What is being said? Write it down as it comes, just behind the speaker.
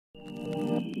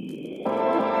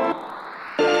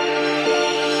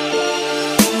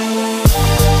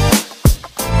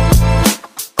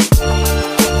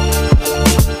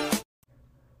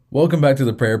Welcome back to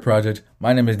the Prayer Project.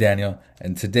 My name is Daniel,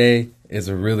 and today is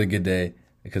a really good day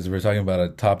because we're talking about a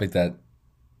topic that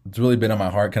it's really been on my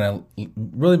heart,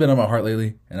 really been on my heart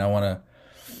lately, and I want to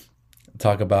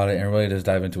talk about it and really just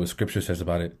dive into what Scripture says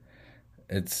about it.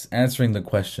 It's answering the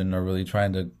question, or really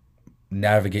trying to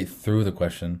navigate through the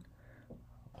question: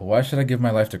 why should I give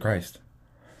my life to Christ?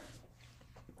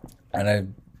 And I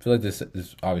feel like this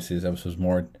episode is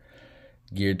more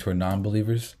geared toward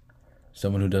non-believers,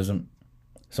 someone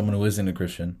who isn't a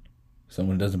Christian,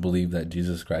 someone who doesn't believe that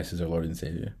Jesus Christ is our Lord and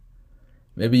Savior.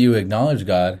 Maybe you acknowledge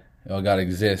God, God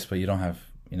exists, but you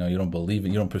don't believe it,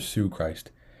 you don't pursue Christ.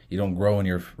 You don't grow in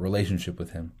your relationship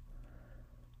with Him.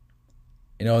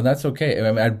 And that's okay.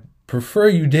 I mean, I'd prefer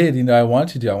you did. I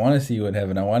want you to. I want to see you in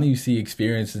heaven. I want you to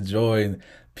experience the joy and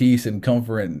peace and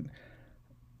comfort and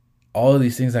all of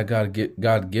these things that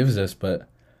God gives us, but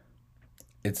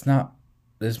it's not.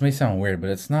 This may sound weird, but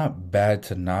it's not bad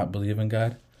to not believe in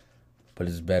God, but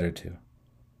it's better to.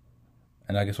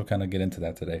 And I guess we'll kind of get into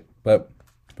that today. But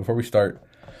before we start,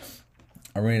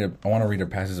 I want to read a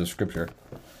passage of Scripture.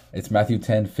 It's Matthew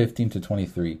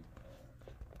 10:15-23.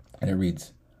 And it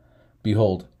reads,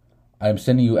 "Behold, I am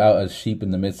sending you out as sheep in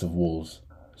the midst of wolves.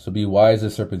 So be wise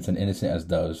as serpents and innocent as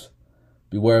doves.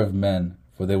 Beware of men,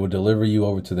 for they will deliver you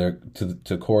over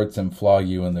to courts and flog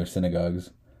you in their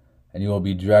synagogues. And you will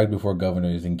be dragged before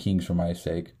governors and kings for my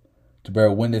sake, to bear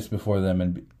witness before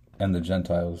them and the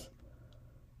Gentiles.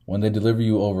 When they deliver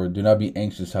you over, do not be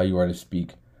anxious how you are to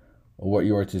speak, or what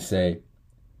you are to say,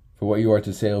 for what you are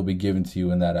to say will be given to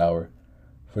you in that hour.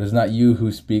 For it is not you who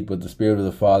speak, but the Spirit of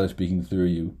the Father speaking through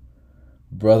you.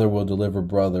 Brother will deliver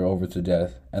brother over to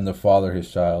death, and the father his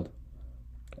child.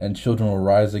 And children will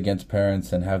rise against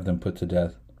parents and have them put to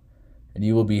death. And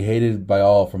you will be hated by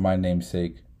all for my name's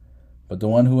sake. But the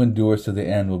one who endures to the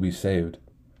end will be saved.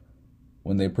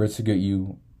 When they persecute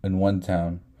you in one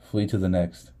town, flee to the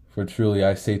next. For truly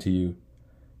I say to you,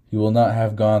 you will not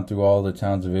have gone through all the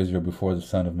towns of Israel before the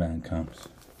Son of Man comes."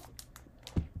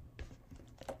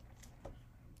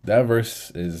 That verse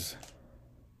is,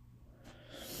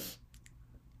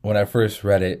 when I first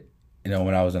read it,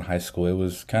 when I was in high school, it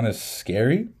was kind of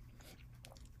scary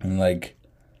and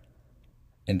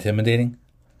intimidating.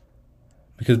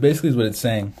 Because basically is what it's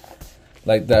saying.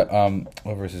 Like that,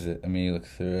 what verse is it? Let me look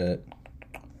through it.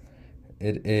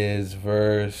 It is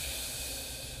verse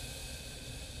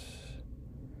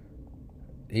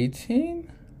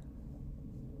 18?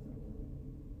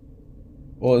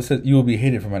 Well, it says, "You will be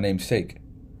hated for my name's sake."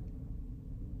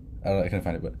 I don't know, I can't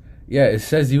find it, but yeah, it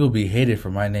says you will be hated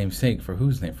for my name's sake. For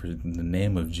whose name? For the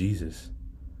name of Jesus.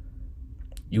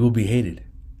 You will be hated.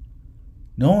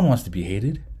 No one wants to be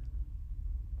hated.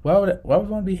 Why would one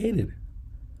want to be hated?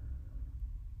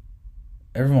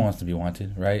 Everyone wants to be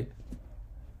wanted, right?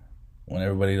 Want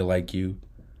everybody to like you.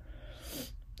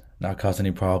 Not cause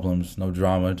any problems, no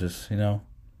drama, just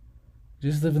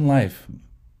living life.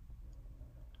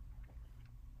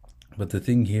 But the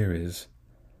thing here is,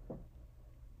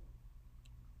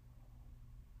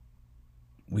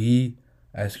 we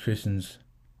as Christians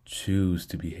choose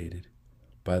to be hated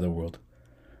by the world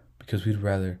because we'd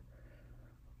rather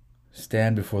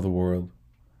stand before the world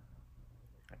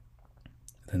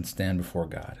than stand before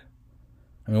God.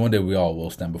 I mean, one day we all will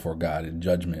stand before God in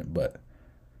judgment, but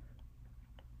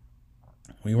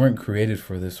we weren't created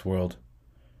for this world.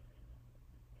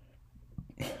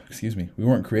 Excuse me. We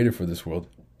weren't created for this world.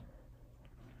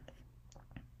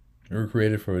 We were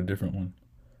created for a different one.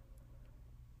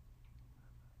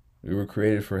 We were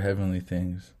created for heavenly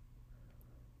things.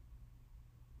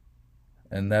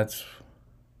 And that's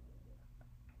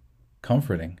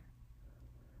comforting.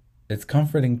 It's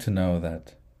comforting to know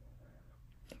that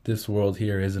this world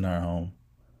here isn't our home.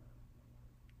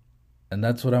 And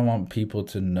that's what I want people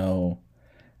to know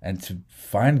and to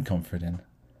find comfort in.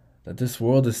 That this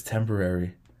world is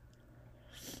temporary.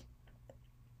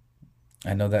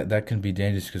 I know that can be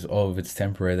dangerous because, if it's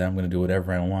temporary, then I'm going to do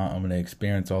whatever I want. I'm going to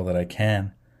experience all that I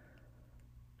can.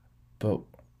 But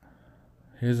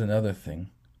here's another thing.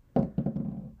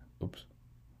 Oops.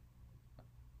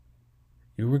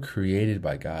 You were created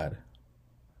by God.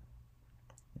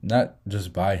 Not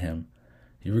just by Him.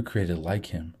 You were created like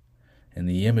Him, in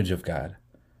the image of God.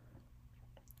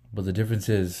 But the difference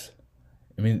is,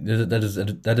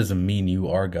 that doesn't mean you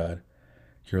are God.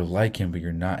 You're like Him, but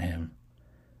you're not Him.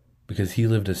 Because He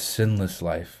lived a sinless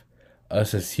life.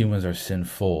 Us as humans are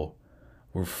sinful.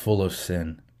 We're full of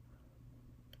sin.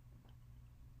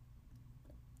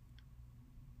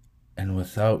 And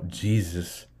without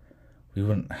Jesus, we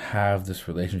wouldn't have this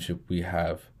relationship we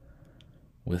have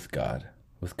with God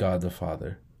the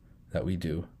Father, that we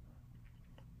do.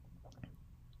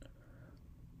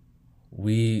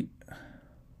 we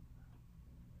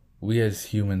we as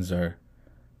humans are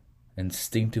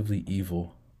instinctively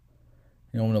evil.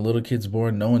 When a little kid's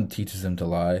born, no one teaches them to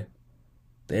lie.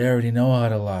 They already know how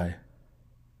to lie.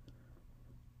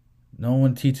 No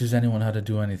one teaches anyone how to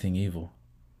do anything evil.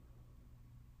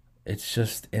 It's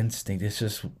just instinct. It's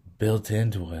just built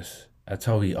into us. That's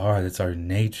how we are. That's our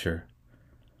nature.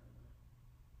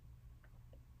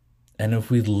 And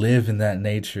if we live in that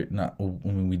nature,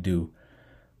 we do.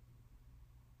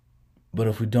 But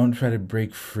if we don't try to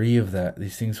break free of that,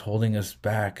 these things holding us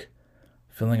back,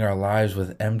 filling our lives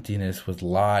with emptiness, with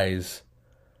lies,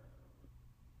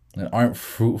 that aren't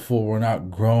fruitful, we're not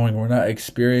growing, we're not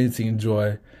experiencing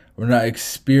joy, we're not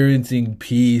experiencing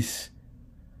peace.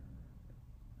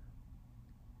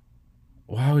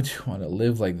 Why would you want to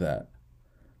live like that?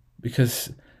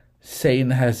 Because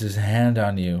Satan has his hand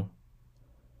on you.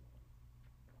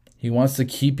 He wants to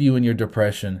keep you in your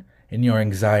depression, in your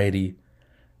anxiety,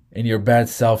 in your bad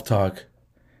self-talk,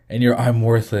 in your I'm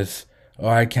worthless, oh,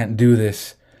 I can't do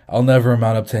this, I'll never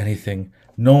amount up to anything,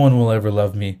 no one will ever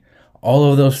love me. All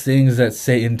of those things that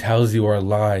Satan tells you are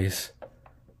lies.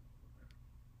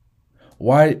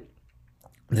 Why?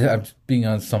 I'm being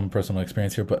on some personal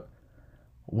experience here, but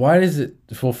why does it,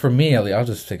 well, for me at least, I'll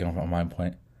just take it on my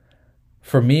point.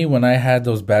 For me, when I had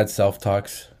those bad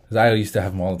self-talks, because I used to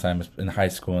have them all the time in high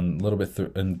school and a little bit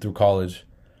through college,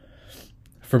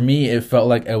 for me, it felt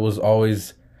like it was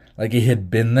always like it had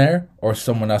been there or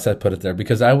someone else had put it there,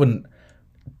 because I wouldn't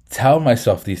tell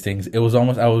myself these things. It was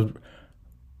almost, I would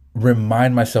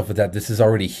remind myself of that this is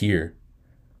already here.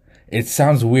 It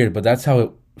sounds weird, but that's how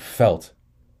it felt.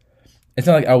 It's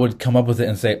not like I would come up with it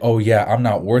and say, oh yeah, I'm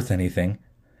not worth anything.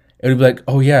 It would be like,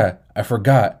 oh yeah, I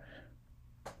forgot.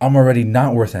 I'm already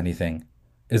not worth anything,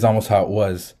 is almost how it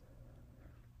was.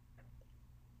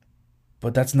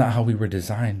 But that's not how we were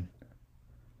designed.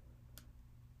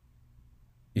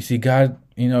 You see, God,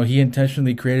 He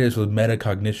intentionally created us with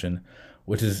metacognition,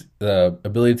 which is the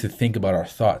ability to think about our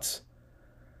thoughts.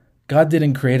 God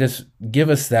didn't give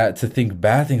us that to think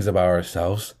bad things about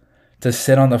ourselves, to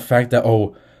sit on the fact that,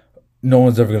 oh, no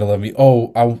one's ever going to love me.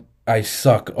 Oh, I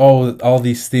suck. Oh, all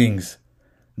these things.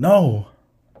 No.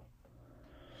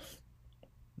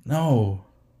 No.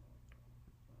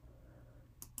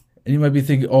 And you might be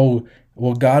thinking, oh,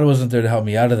 well, God wasn't there to help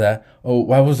me out of that. Oh,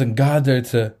 why wasn't God there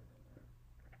to...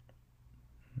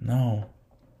 No.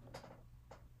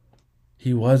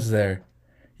 He was there.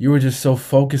 You were just so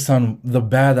focused on the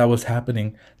bad that was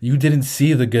happening. You didn't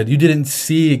see the good. You didn't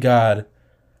see God.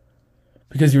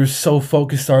 Because you were so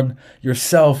focused on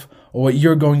yourself or what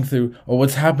you're going through or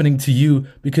what's happening to you,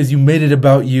 because you made it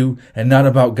about you and not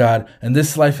about God. And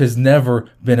this life has never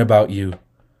been about you.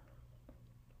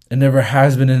 It never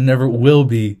has been and never will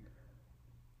be.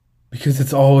 Because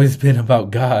it's always been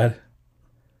about God.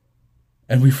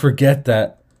 And we forget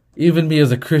that. Even me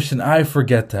as a Christian, I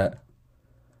forget that.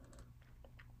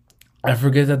 I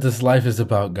forget that this life is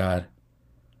about God.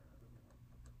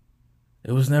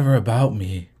 It was never about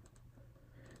me.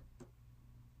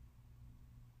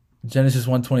 Genesis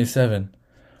 1:27.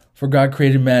 For God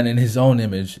created man in his own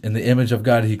image. In the image of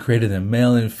God he created them.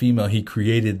 Male and female he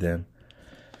created them.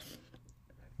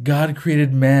 God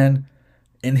created man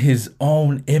in his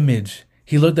own image.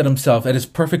 He looked at himself, at his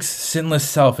perfect sinless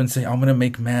self, and said, I'm going to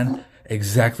make man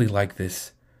exactly like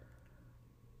this.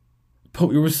 But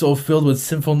we were so filled with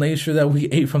sinful nature that we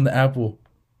ate from the apple,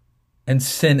 and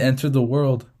sin entered the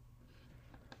world.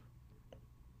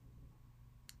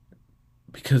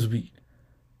 Because we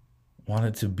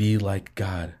wanted to be like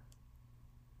God,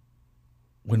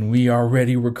 when we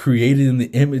already were created in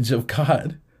the image of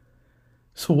God.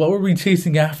 So what were we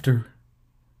chasing after?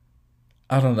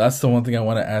 I don't know. That's the one thing I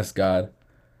want to ask God,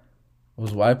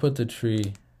 was why put the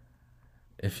tree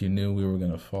if you knew we were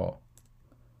going to fall?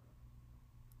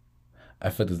 I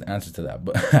feel there's an answer to that,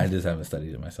 but I just haven't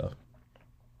studied it myself.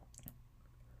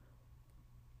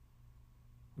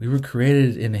 We were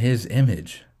created in his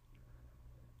image.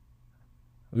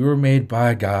 We were made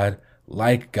by God,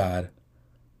 like God,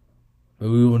 but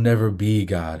we will never be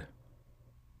God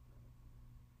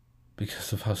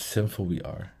because of how sinful we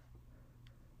are.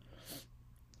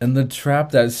 And the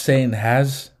trap that Satan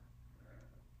has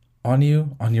on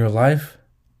you, on your life,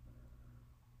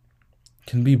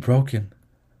 can be broken.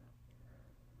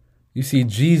 You see,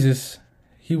 Jesus,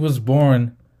 he was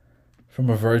born from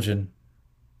a virgin.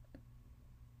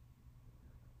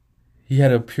 He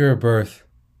had a pure birth,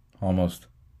 almost.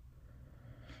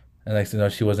 And next thing you know,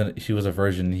 she was a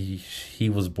virgin. He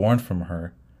was born from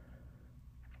her.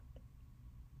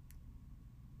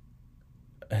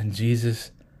 And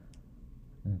Jesus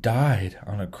died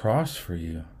on a cross for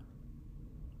you.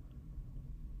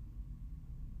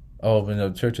 Oh, but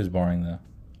no, church is boring though.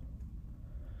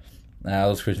 Nah,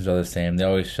 those Christians are the same. They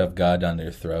always shove God down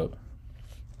their throat.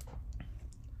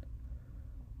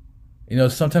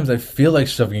 Sometimes I feel like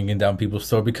shoving it down people's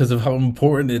throat because of how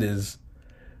important it is,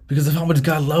 because of how much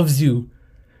God loves you,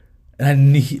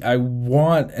 and I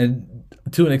want, and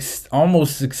to an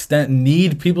almost extent,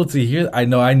 need people to hear. I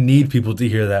know I need people to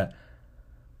hear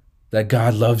that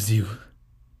God loves you,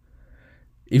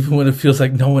 even when it feels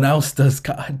like no one else does.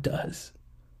 God does.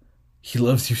 He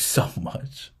loves you so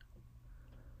much,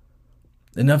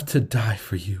 enough to die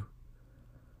for you.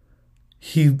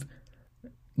 He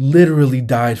literally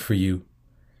died for you.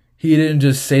 He didn't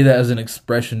just say that as an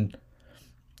expression.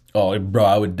 Oh, bro,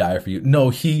 I would die for you.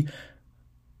 No, he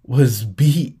was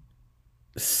beat,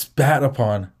 spat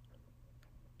upon.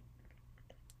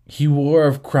 He wore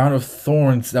a crown of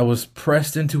thorns that was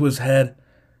pressed into his head.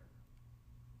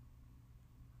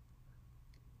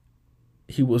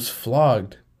 He was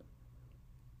flogged.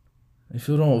 If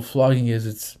you don't know what flogging is,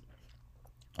 it's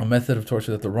a method of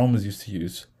torture that the Romans used to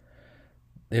use.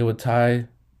 They would take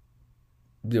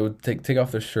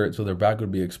off their shirt so their back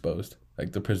would be exposed,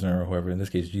 like the prisoner or whoever, in this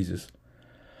case Jesus.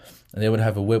 And they would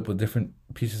have a whip with different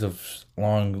pieces of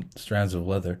long strands of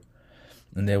leather.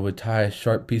 And they would tie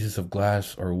sharp pieces of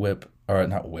glass or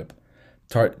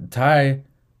tie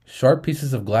sharp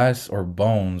pieces of glass or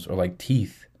bones or like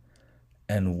teeth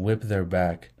and whip their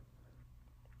back.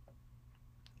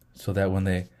 So that when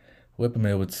they whip them,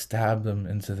 it would stab them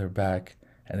into their back,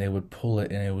 and they would pull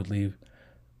it, and it would leave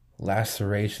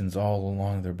lacerations all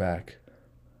along their back.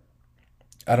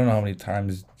 I don't know how many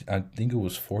times. I think it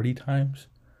was 40 times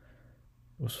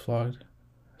it was flogged.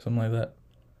 Something like that.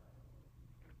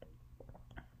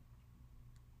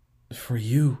 For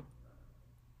you.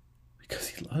 Because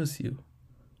he loves you.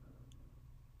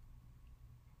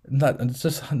 And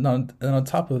on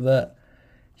top of that,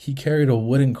 he carried a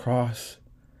wooden cross.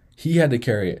 He had to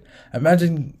carry it.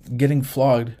 Imagine getting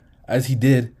flogged as he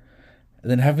did, and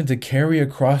then having to carry a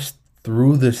cross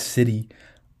through the city,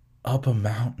 up a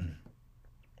mountain,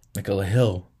 like a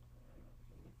hill.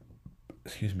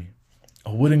 Excuse me.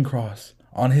 A wooden cross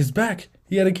on his back.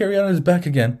 He had to carry it on his back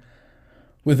again,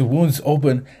 with the wounds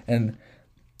open and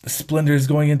the splinters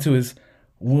going into his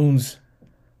wounds.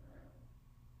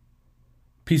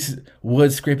 Pieces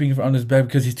wood scraping on his back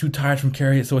because he's too tired from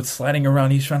carrying it, so it's sliding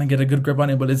around. He's trying to get a good grip on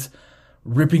it, but it's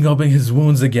ripping open his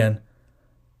wounds again.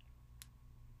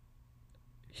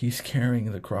 He's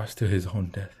carrying the cross to his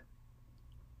own death.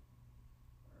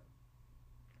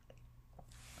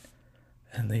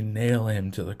 And they nail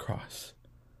him to the cross.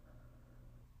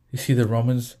 You see, the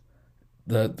Romans,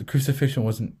 the crucifixion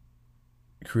wasn't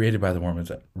created by the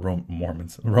Romans.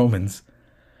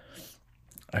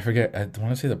 I forget, I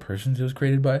want to say the Persians it was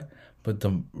created by, but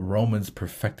the Romans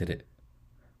perfected it.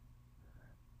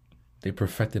 They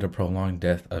perfected a prolonged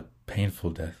death, a painful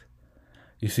death.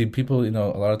 You see, people, a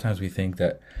lot of times we think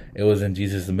that it was in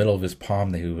Jesus, the middle of his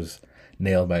palm, that he was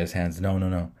nailed by his hands.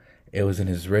 No. It was in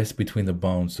his wrist between the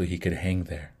bones so he could hang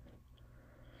there.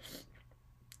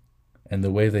 And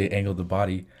the way they angled the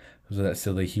body was that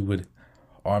so that he would,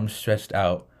 arms stretched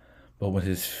out, but when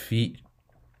his feet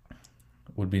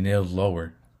would be nailed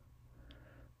lower,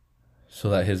 so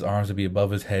that his arms would be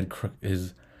above his head,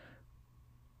 his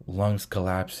lungs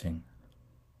collapsing,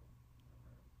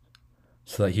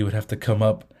 so that he would have to come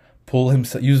up, pull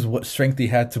himself, use what strength he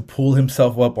had to pull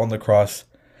himself up on the cross,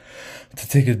 to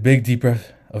take a big deep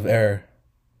breath of air,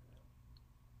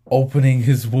 opening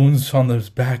his wounds on his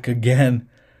back again,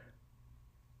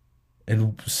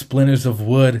 and splinters of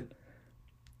wood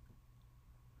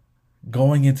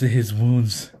going into his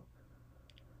wounds,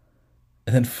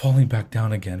 and then falling back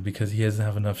down again because he doesn't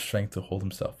have enough strength to hold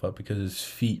himself up because his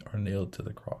feet are nailed to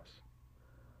the cross.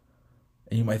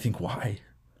 And you might think, why?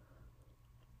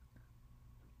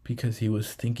 Because he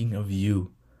was thinking of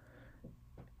you.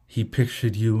 He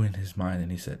pictured you in his mind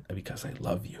and he said, because I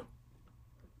love you.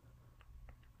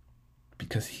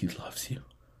 Because he loves you.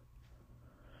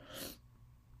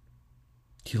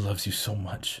 He loves you so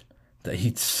much that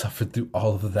he suffered through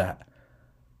all of that.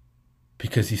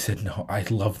 Because he said, no, I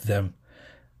love them.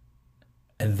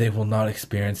 And they will not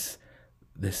experience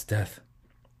this death.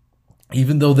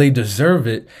 Even though they deserve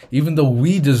it, even though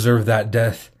we deserve that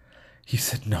death, he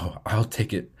said, no, I'll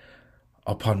take it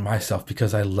upon myself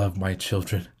because I love my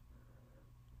children.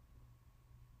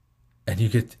 And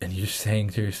you're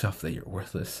saying to yourself that you're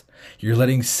worthless. You're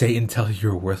letting Satan tell you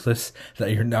you're worthless,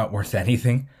 that you're not worth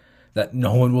anything, that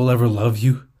no one will ever love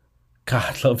you.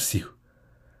 God loves you.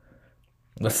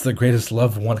 That's the greatest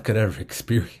love one could ever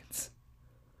experience.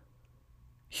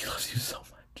 He loves you so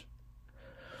much.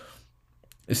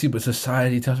 You see, but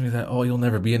society tells me that, oh, you'll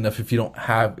never be enough if you don't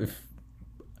have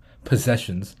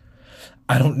possessions.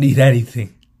 I don't need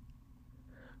anything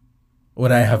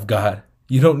when I have God.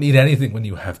 You don't need anything when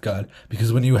you have God,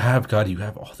 because when you have God, you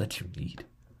have all that you need.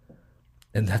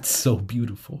 And that's so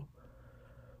beautiful.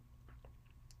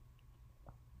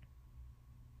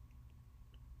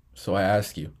 So I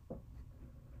ask you,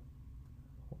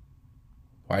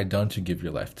 why don't you give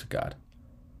your life to God?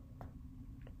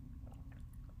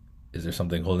 Is there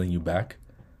something holding you back?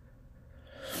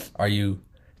 Are you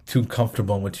too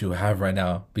comfortable in what you have right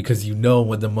now? Because you know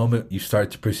when the moment you start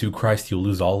to pursue Christ, you'll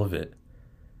lose all of it.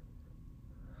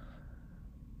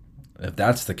 If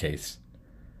that's the case,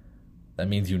 that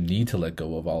means you need to let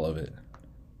go of all of it.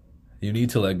 You need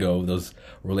to let go of those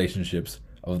relationships,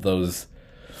 of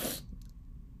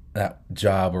that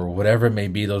job or whatever it may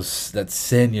be, that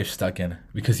sin you're stuck in,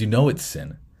 because you know it's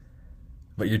sin.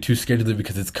 But you're too scared to do it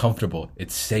because it's comfortable,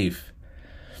 it's safe.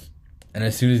 And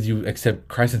as soon as you accept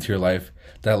Christ into your life,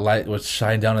 that light will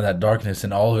shine down in that darkness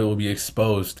and all of it will be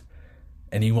exposed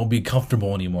and you won't be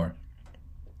comfortable anymore.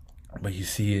 But you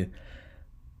see,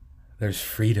 there's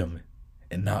freedom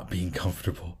in not being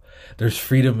comfortable. There's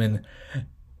freedom in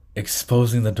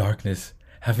exposing the darkness,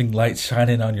 having light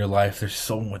shining on your life. There's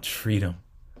so much freedom.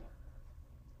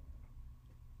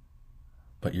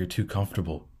 But you're too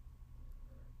comfortable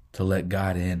to let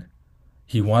God in.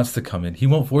 He wants to come in. He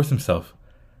won't force himself.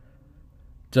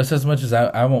 Just as much as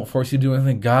I won't force you to do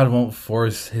anything, God won't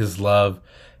force his love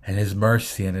and his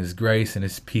mercy and his grace and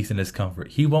his peace and his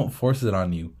comfort. He won't force it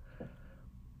on you.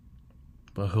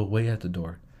 But he'll wait at the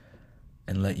door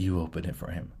and let you open it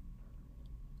for him.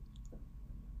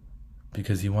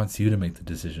 Because he wants you to make the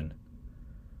decision.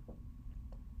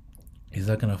 He's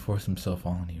not going to force himself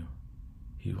on you.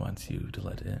 He wants you to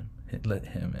let him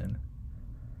in.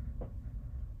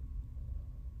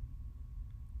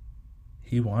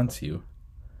 He wants you.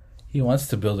 He wants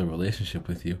to build a relationship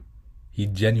with you. He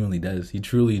genuinely does. He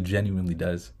truly, genuinely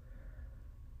does.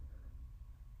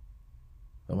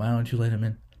 But why don't you let him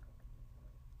in?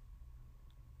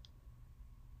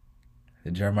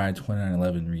 Jeremiah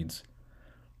 29:11 reads,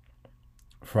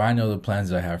 "For I know the plans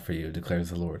that I have for you,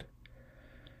 declares the Lord.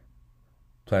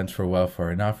 Plans for welfare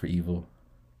and not for evil,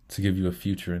 to give you a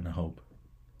future and a hope."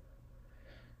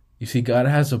 You see, God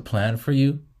has a plan for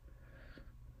you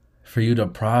to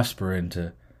prosper and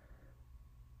to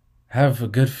have a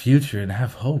good future and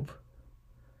have hope.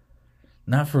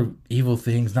 Not for evil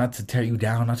things, not to tear you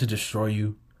down, not to destroy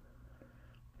you,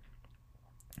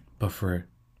 but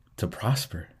to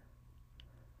prosper.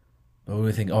 But when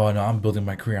we think, oh no, I'm building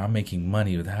my career, I'm making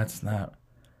money, but that's not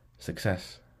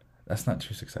success. That's not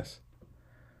true success.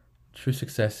 True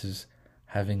success is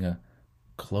having a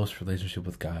close relationship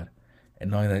with God and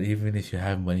knowing that even if you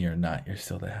have money or not, you're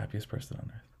still the happiest person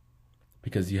on earth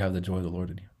because you have the joy of the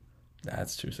Lord in you.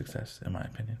 That's true success, in my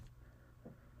opinion.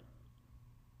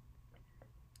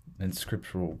 And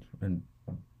scriptural and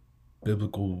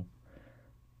biblical,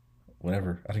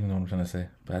 whatever. I don't even know what I'm trying to say,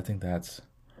 but I think that's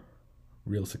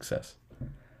real success.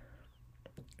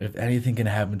 If anything can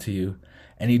happen to you,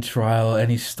 any trial,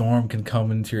 any storm can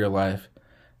come into your life,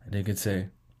 and you can say,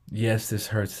 yes, this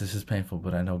hurts, this is painful,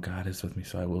 but I know God is with me,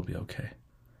 so I will be okay.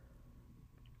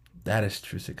 That is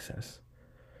true success.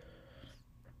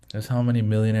 There's how many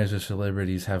millionaires or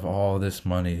celebrities have all this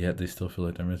money, yet they still feel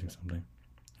like they're missing something.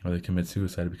 Or they commit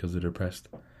suicide because they're depressed.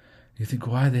 You think,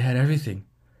 why? They had everything.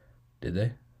 Did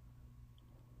they?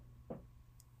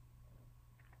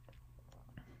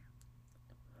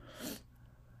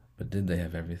 But did they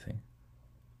have everything?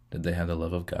 Did they have the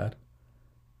love of God?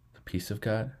 The peace of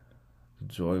God?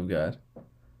 The joy of God?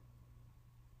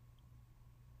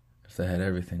 If they had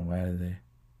everything, why did they?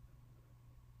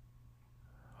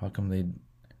 How come they?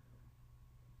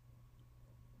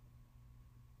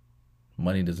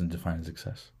 Money doesn't define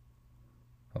success.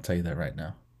 I'll tell you that right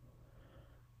now.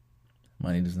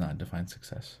 Money does not define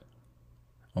success.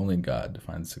 Only God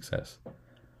defines success.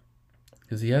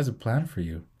 Because He has a plan for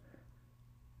you.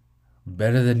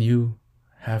 Better than you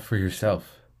have for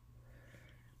yourself.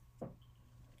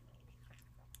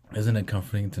 Isn't it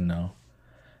comforting to know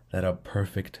that a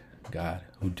perfect God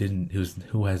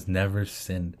who has never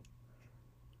sinned,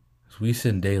 as we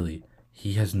sin daily,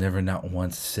 He has never not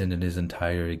once sinned in His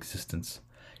entire existence.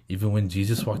 Even when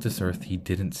Jesus walked this earth, He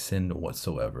didn't sin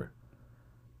whatsoever.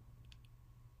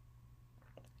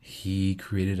 He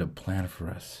created a plan for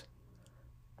us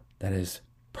that is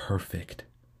perfect,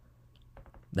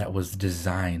 that was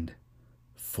designed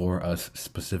for us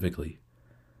specifically,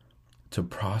 to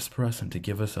prosper us and to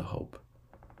give us a hope.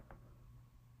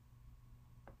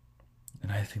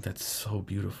 And I think that's so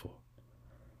beautiful.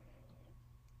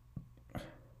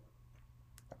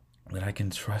 that I can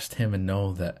trust him and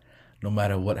know that no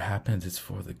matter what happens, it's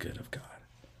for the good of God.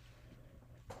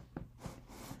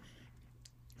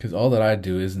 Because all that I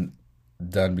do isn't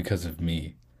done because of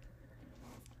me.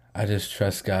 I just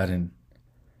trust God and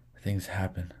things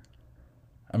happen.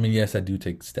 I mean, yes, I do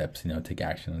take steps, take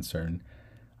action on certain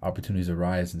opportunities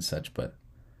arise and such, but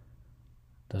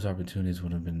those opportunities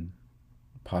wouldn't have been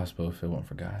possible if it weren't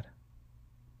for God.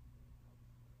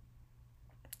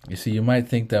 You see, you might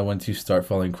think that once you start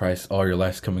following Christ, all your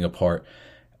life's coming apart,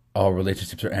 all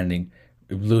relationships are ending,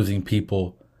 losing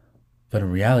people, but in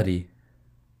reality,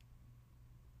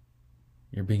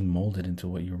 you're being molded into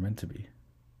what you were meant to be.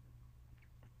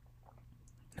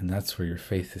 And that's where your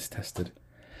faith is tested.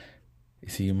 You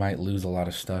see, you might lose a lot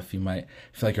of stuff. You might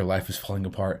feel like your life is falling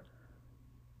apart.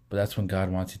 But that's when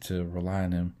God wants you to rely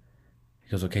on him. He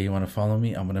goes, okay, you want to follow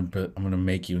me? I'm gonna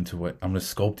make you into what, I'm gonna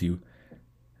sculpt you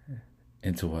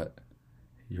into what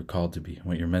you're called to be,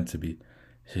 what you're meant to be.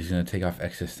 So he's gonna take off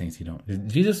excess things you don't.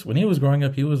 Jesus, when he was growing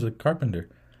up, he was a carpenter.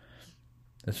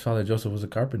 His father Joseph was a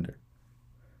carpenter.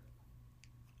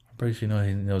 I'm pretty sure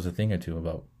he knows a thing or two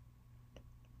about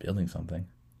building something.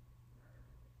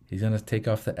 He's going to take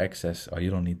off the excess. Oh, you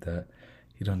don't need that.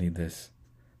 You don't need this.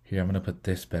 Here, I'm going to put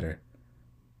this better.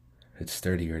 It's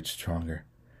sturdier. It's stronger.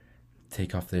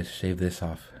 Take off this. Shave this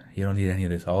off. You don't need any of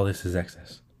this. All this is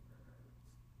excess.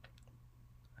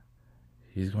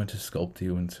 He's going to sculpt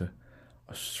you into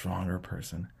a stronger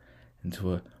person.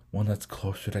 Into one that's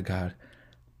closer to God.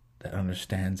 That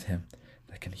understands him.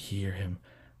 That can hear him.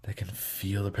 That can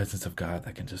feel the presence of God.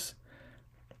 That can just...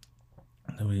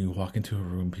 And then when you walk into a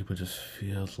room, people just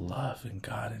feel love and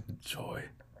God and joy.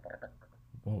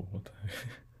 Whoa, what the heck?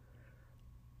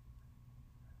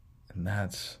 And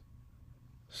that's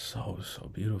so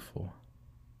beautiful.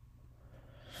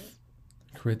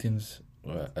 1 Corinthians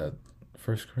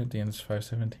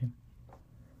 5:17,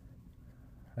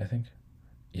 I think.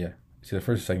 Yeah, see the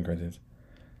first, 2 Corinthians.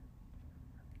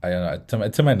 I don't know.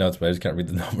 It's in my notes, but I just can't read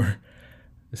the number.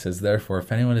 It says, therefore,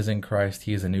 if anyone is in Christ,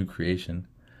 he is a new creation.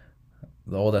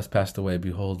 The old has passed away.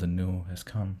 Behold, the new has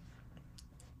come.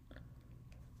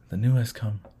 The new has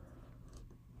come.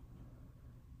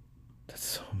 That's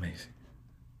so amazing.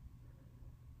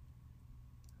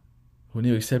 When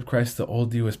you accept Christ, the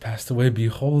old you has passed away.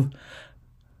 Behold,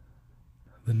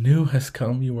 the new has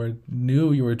come. You are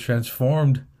new. You are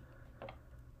transformed.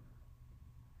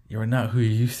 You are not who you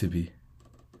used to be.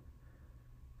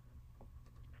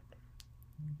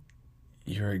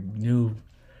 You're a new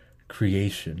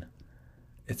creation.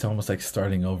 It's almost like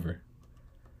starting over.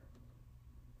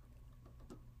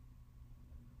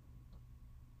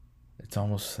 It's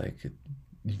almost like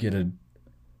you get a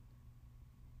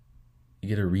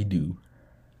redo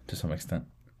to some extent.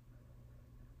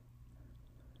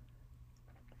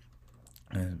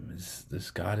 And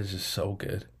this God is just so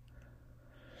good.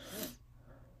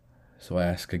 So I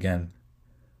ask again,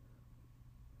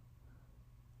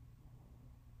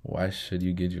 why should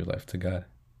you give your life to God?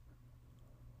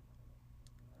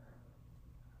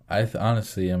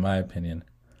 Honestly, in my opinion,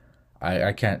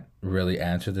 I can't really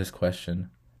answer this question.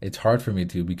 It's hard for me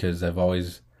to, because I've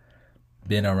always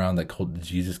been around that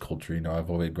Jesus culture. I've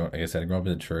always grown, like I said, I grew up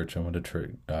in the church. I went to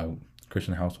church,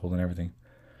 Christian household and everything.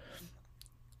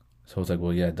 So it's like,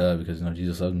 well, yeah, duh, because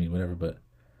Jesus loves me, whatever. But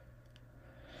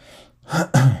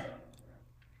I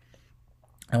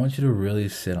want you to really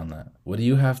sit on that. What do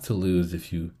you have to lose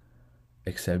if you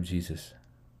accept Jesus?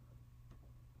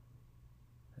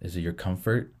 Is it your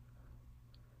comfort?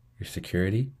 Your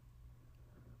security?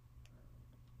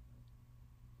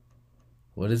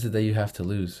 What is it that you have to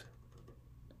lose?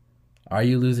 Are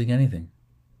you losing anything?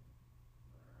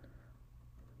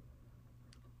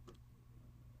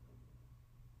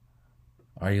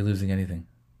 Are you losing anything?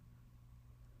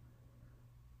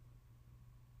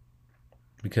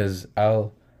 Because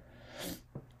I'll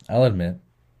admit,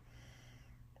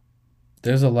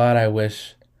 there's a lot I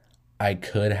wish I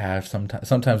could have.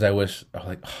 Sometimes I wish, if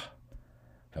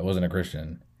I wasn't a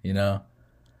Christian,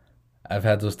 I've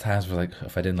had those times where, like,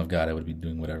 if I didn't love God, I would be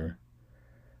doing whatever.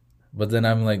 But then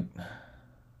I'm like,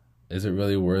 is it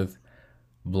really worth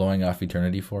blowing off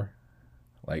eternity for?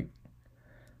 Like,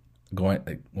 going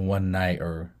like one night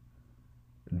or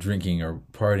drinking or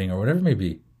partying or whatever it may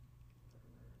be.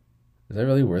 Is that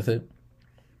really worth it?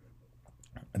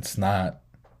 It's not.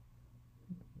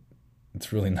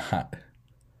 It's really not.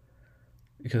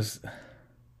 Because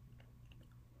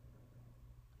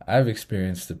I've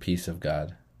experienced the peace of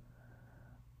God.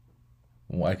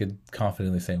 I could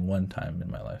confidently say one time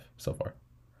in my life so far.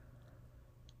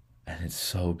 And it's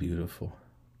so beautiful.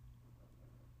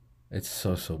 It's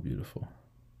so beautiful.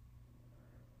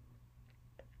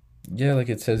 Yeah, like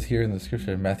it says here in the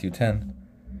scripture in Matthew 10,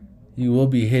 you will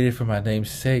be hated for my name's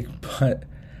sake, but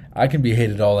I can be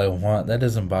hated all I want. That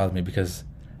doesn't bother me because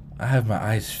I have my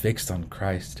eyes fixed on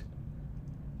Christ.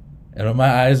 And when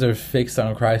my eyes are fixed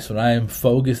on Christ, when I am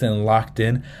focused and locked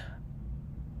in,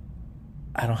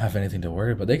 I don't have anything to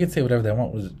worry about. They can say whatever they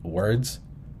want with words.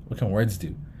 What can words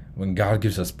do when God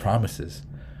gives us promises?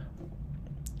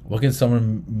 What can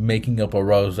someone making up a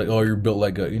rose like, oh, you're built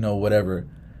like a, whatever,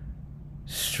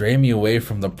 stray me away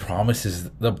from the promises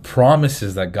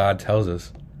that God tells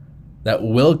us that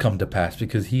will come to pass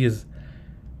because He is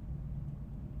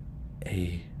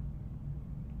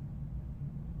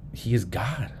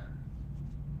God.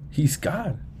 He's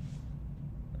God.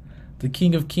 The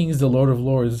King of Kings, the Lord of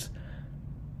Lords,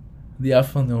 the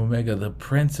Alpha and the Omega, the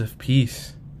Prince of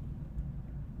Peace.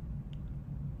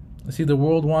 See, the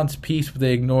world wants peace, but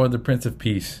they ignore the Prince of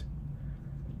Peace.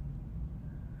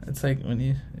 It's like, what are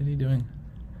you doing?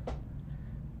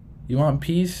 You want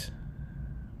peace?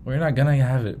 Well, you're not going to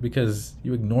have it because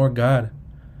you ignore God.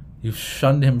 You've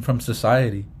shunned Him from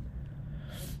society.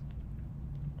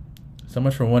 So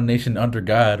much for one nation under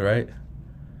God, right?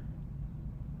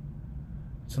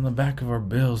 It's on the back of our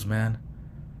bills, man.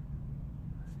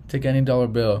 Take any dollar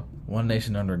bill, one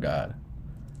nation under God.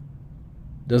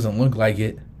 Doesn't look like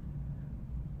it.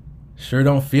 Sure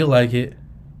don't feel like it.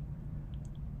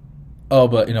 Oh,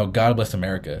 but, God bless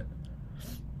America.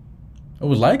 I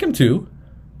would like Him to.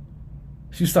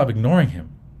 If you stop ignoring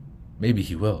Him, maybe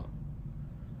He will.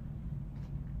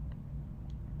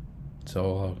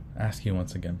 So I'll ask you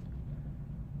once again.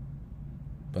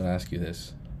 But I'll ask you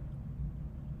this.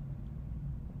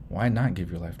 Why not give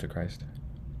your life to Christ?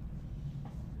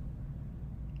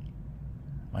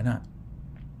 Why not?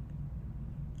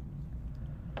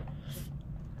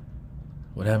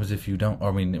 What happens if you don't?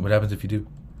 What happens if you do?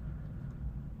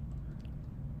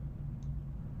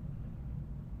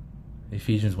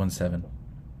 Ephesians 1:7.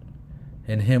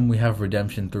 In Him we have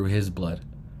redemption through His blood,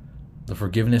 the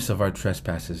forgiveness of our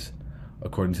trespasses,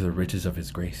 according to the riches of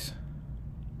His grace.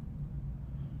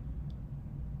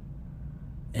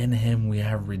 In Him we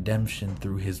have redemption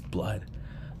through His blood.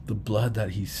 The blood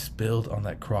that He spilled on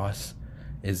that cross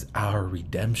is our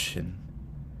redemption.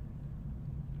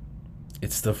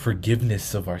 It's the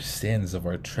forgiveness of our sins, of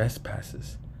our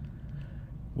trespasses.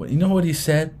 You know what He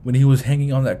said when He was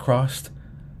hanging on that cross?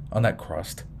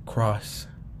 Cross.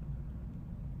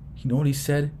 You know what He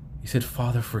said? He said,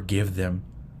 Father, forgive them,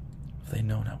 for they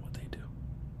know not what they do.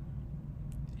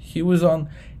 He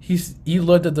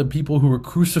looked at the people who were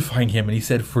crucifying Him and He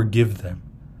said, forgive them.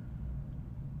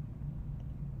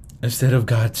 Instead of,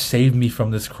 God, save me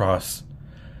from this cross.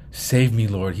 Save me,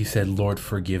 Lord. He said, Lord,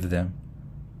 forgive them.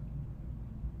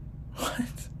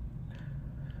 What?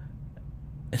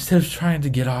 Instead of trying to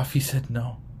get off, He said,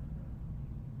 no.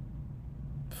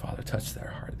 Father, touch their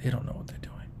heart. They don't know what they're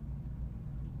doing.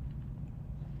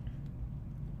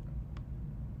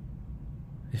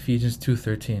 Ephesians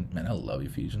 2:13. Man, I love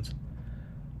Ephesians.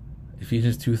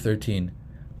 Ephesians 2:13.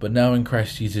 But now in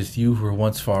Christ Jesus, you who were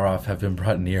once far off have been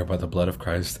brought near by the blood of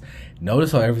Christ.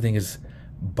 Notice how everything is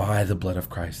by the blood of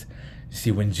Christ. You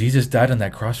see, when Jesus died on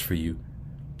that cross for you,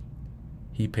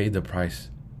 He paid the price.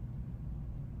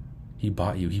 He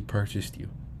bought you. He purchased you.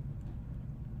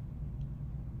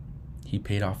 He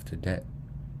paid off the debt.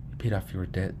 He paid off your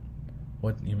debt.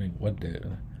 What you mean? What debt?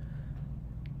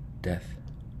 Death.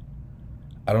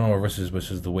 I don't know what verse is, but it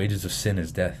says the wages of sin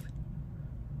is death.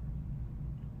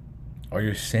 Are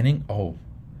you sinning? Oh,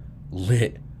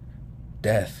 lit.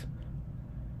 Death.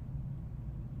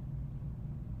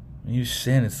 When you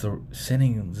sin,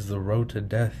 sinning is the road to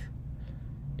death.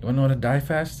 You want to know how to die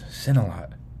fast? Sin a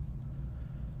lot.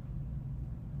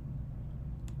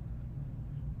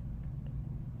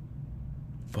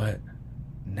 But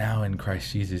now in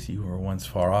Christ Jesus, you were once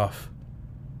far off.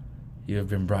 You have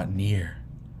been brought near.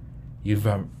 You've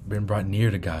been brought near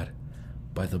to God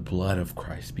by the blood of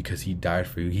Christ because He died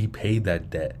for you. He paid that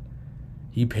debt.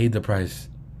 He paid the price.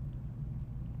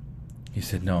 He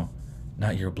said, no,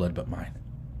 not your blood, but mine.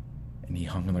 And He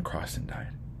hung on the cross and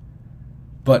died.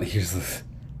 But here's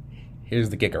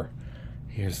the kicker.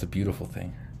 Here's the beautiful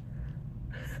thing.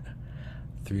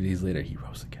 3 days later, He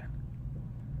rose again.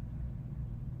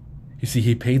 You see,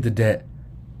 He paid the debt.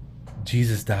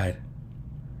 Jesus died.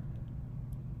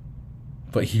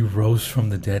 But He rose from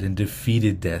the dead and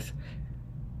defeated death.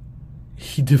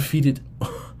 He defeated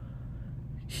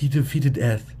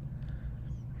death.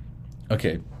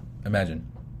 Okay,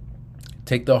 imagine.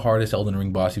 Take the hardest Elden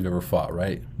Ring boss you've ever fought,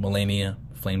 right? Melania,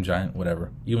 Flame Giant,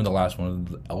 whatever. Even the last one,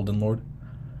 the Elden Lord.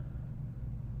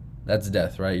 That's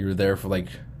death, right? You're there for like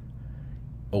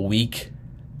a week.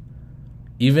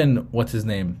 Even what's his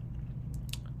name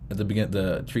at the beginning,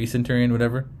 the tree centurion,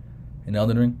 whatever, in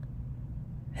Elden Ring.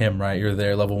 Him, right? You're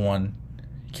there, level 1.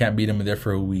 You can't beat him. You're there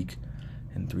for a week.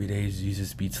 In 3 days,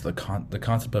 Jesus beats the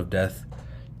concept of death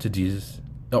to Jesus.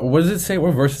 Oh, what does it say?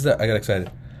 What verse is that? I got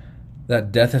excited.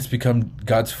 That death has become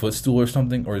God's footstool or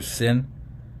something, or sin.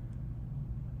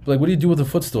 But like, what do you do with a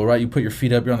footstool, right? You put your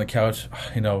feet up, you're on the couch,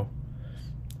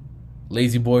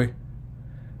 lazy boy.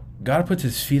 God puts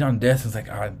his feet on death and it's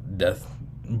like, death,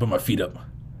 put my feet up.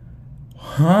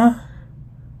 Huh?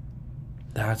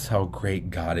 That's how great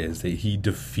God is, that he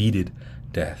defeated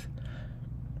death.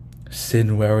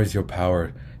 Sin, where is your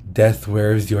power? Death,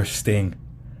 where is your sting?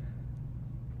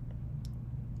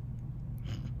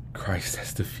 Christ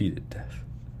has defeated death.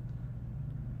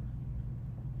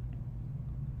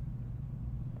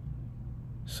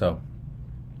 So,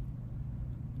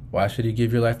 why should you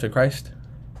give your life to Christ?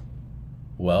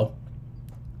 Well,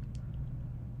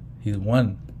 he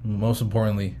won. Most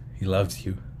importantly, he loves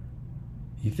you.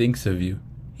 He thinks of you.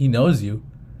 He knows you.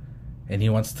 And he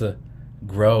wants to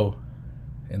grow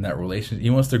in that relationship.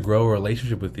 He wants to grow a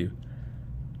relationship with you.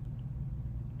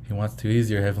 He wants to.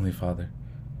 He's your Heavenly Father.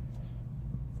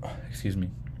 Excuse me.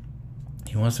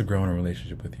 He wants to grow in a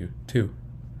relationship with you, too.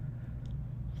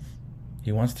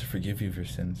 He wants to forgive you of your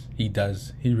sins. He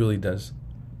does. He really does.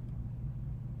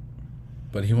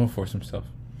 But he won't force himself.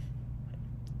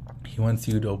 He wants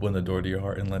you to open the door to your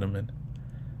heart and let him in.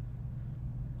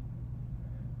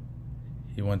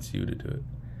 He wants you to do it.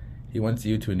 He wants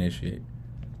you to initiate.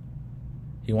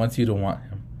 He wants you to want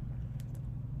him.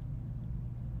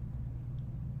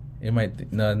 It might I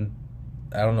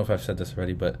don't know if I've said this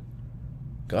already, but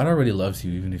God already loves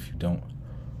you even if you don't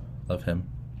love him.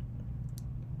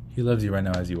 He loves you right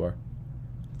now as you are.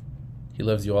 He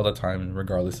loves you all the time,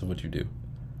 regardless of what you do.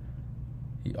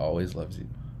 He always loves you.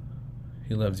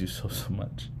 He loves you so, so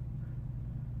much.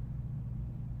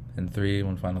 And 3,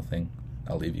 one final thing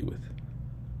I'll leave you with.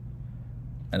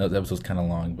 I know the episode's kind of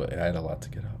long, but I had a lot to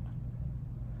get out.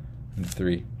 And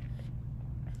 3,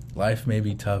 life may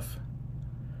be tough.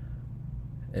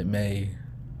 It may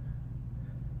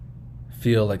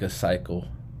feel like a cycle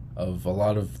of a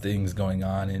lot of things going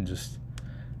on and just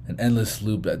an endless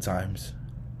loop at times.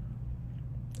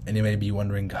 And you may be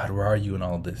wondering, God, where are you in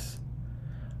all this?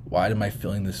 Why am I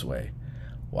feeling this way?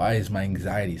 Why is my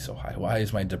anxiety so high? Why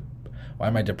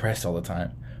am I depressed all the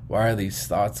time? Why are these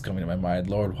thoughts coming to my mind?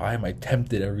 Lord, why am I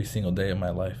tempted every single day of my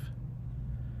life?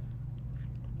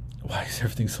 Why is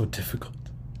everything so difficult?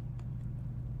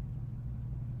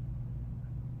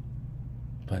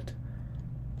 But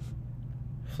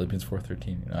Philippians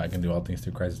 4:13, I can do all things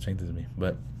through Christ who strengthens me.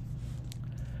 But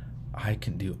I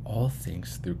can do all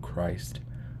things through Christ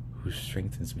who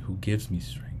strengthens me, who gives me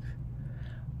strength.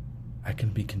 I can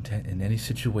be content in any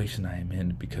situation I am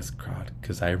in because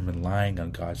I am relying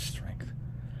on God's strength.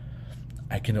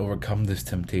 I can overcome this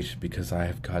temptation because I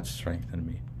have God's strength in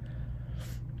me.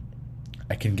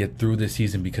 I can get through this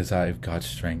season because I have God's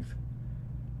strength.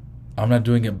 I'm not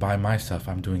doing it by myself.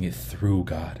 I'm doing it through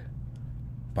God.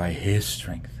 By his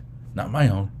strength. Not my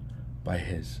own, by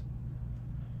his.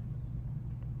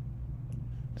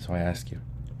 So I ask you,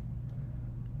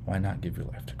 why not give your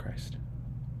life to Christ?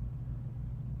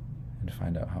 And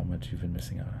find out how much you've been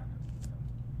missing out on.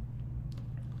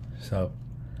 So,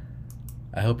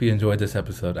 I hope you enjoyed this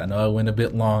episode. I know it went a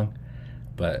bit long,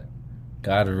 but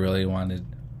God really wanted,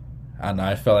 I don't know,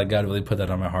 I felt like God really put that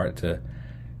on my heart to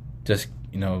just,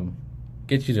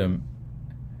 get you to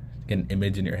get an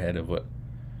image in your head of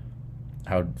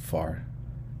how far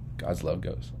God's love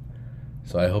goes.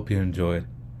 So I hope you enjoyed.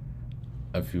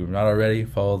 If you're not already,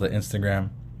 follow the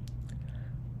Instagram.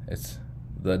 It's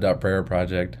the .prayer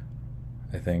project,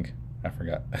 I think. I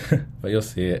forgot. But you'll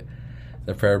see it.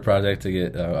 The prayer project to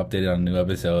get updated on new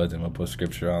episodes, and we'll post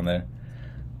scripture on there.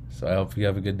 So I hope you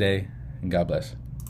have a good day, and God bless.